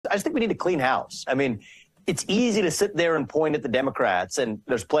I just think we need to clean house. I mean, it's easy to sit there and point at the Democrats, and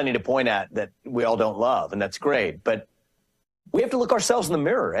there's plenty to point at that we all don't love, and that's great. But we have to look ourselves in the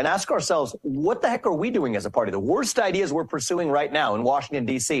mirror and ask ourselves, what the heck are we doing as a party? The worst ideas we're pursuing right now in Washington,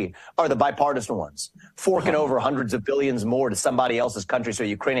 D.C. are the bipartisan ones, forking over hundreds of billions more to somebody else's country so a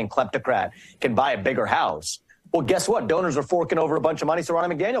Ukrainian kleptocrat can buy a bigger house. Well, guess what? Donors are forking over a bunch of money so Ron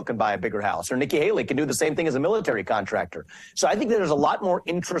McDaniel can buy a bigger house, or Nikki Haley can do the same thing as a military contractor. So I think that there's a lot more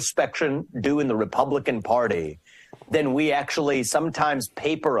introspection due in the Republican Party than we actually sometimes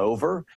paper over.